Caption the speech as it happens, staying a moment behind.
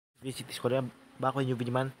Visit Korea, back with a new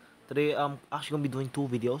video, man. Today actually gonna be doing two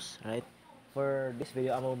videos, right? For this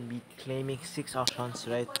video I'm gonna be claiming 6 auctions,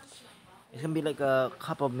 right? It's gonna be like a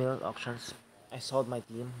couple of mil auctions. I sold my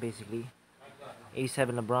team basically.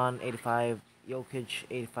 87 LeBron, 85 Jokic,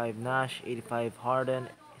 85 Nash, 85 Harden,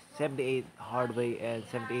 78 Hardaway, and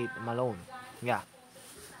 78 Malone. Yeah.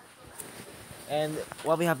 And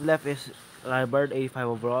what we have left is Bird, 85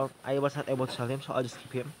 overall. I was not able to sell him, so I'll just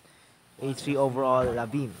keep him. 83 overall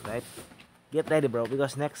Lavine, right? Get ready, bro,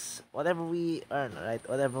 because next, whatever we earn, right,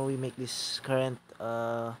 whatever we make this current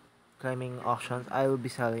claiming auctions, I will be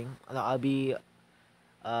selling. No, I'll be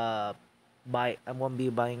uh I won't be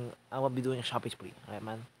buying. I won't be doing a shopping spree, right,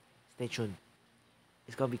 man. Stay tuned.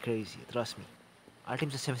 It's gonna be crazy, trust me. Our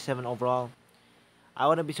team's a 77 overall. I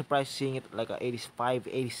wouldn't be surprised seeing it like a 85,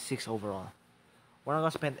 86 overall. We're not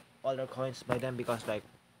gonna spend all our coins by then because like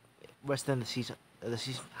we're still in the season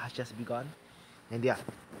has just begun. And yeah,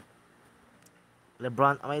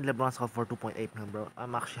 LeBron, I made LeBron score for 2.8 million, bro.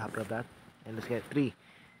 I'm actually happy with that. And let's get 3,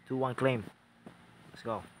 2, 1 claim. Let's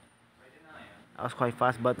go. That was quite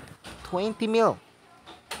fast, but 20 mil.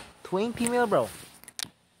 20 mil, bro.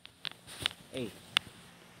 Hey,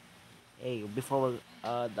 hey, before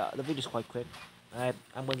the video is quite quick. Alright,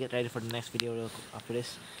 I'm gonna get ready for the next video after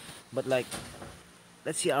this. But like,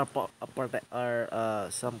 let's see our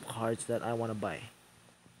some cards that I wanna buy.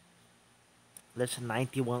 There's a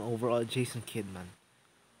 91 overall Jason Kidd, man,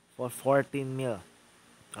 for 14 mil,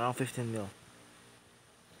 around 15 mil.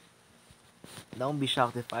 Don't be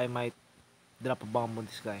shocked if I might drop a bomb on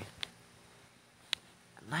this guy.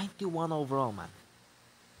 91 overall, man.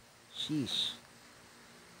 Sheesh.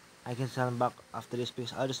 I can sell him back after this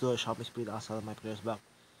because I'll just do a shopping spree. I'll sell my players back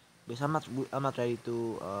because I'm not ready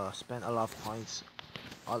to spend a lot of coins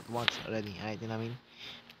all at once already. Right? You know what I mean?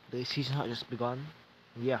 The season has just begun.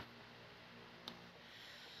 Yeah,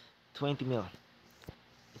 20 mil.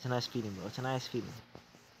 It's a nice feeling, bro. It's a nice feeling.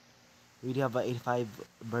 We really have a 85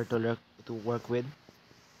 bird to work with.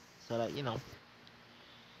 So like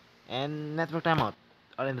and network timeout.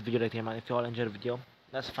 I'll end the video right here, man. If you all enjoyed the video,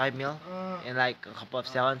 that's 5 mil in like a couple of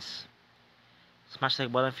seconds. Smash the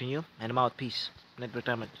like button if you're new, and I'm out. Peace. Network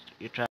timeout. You try.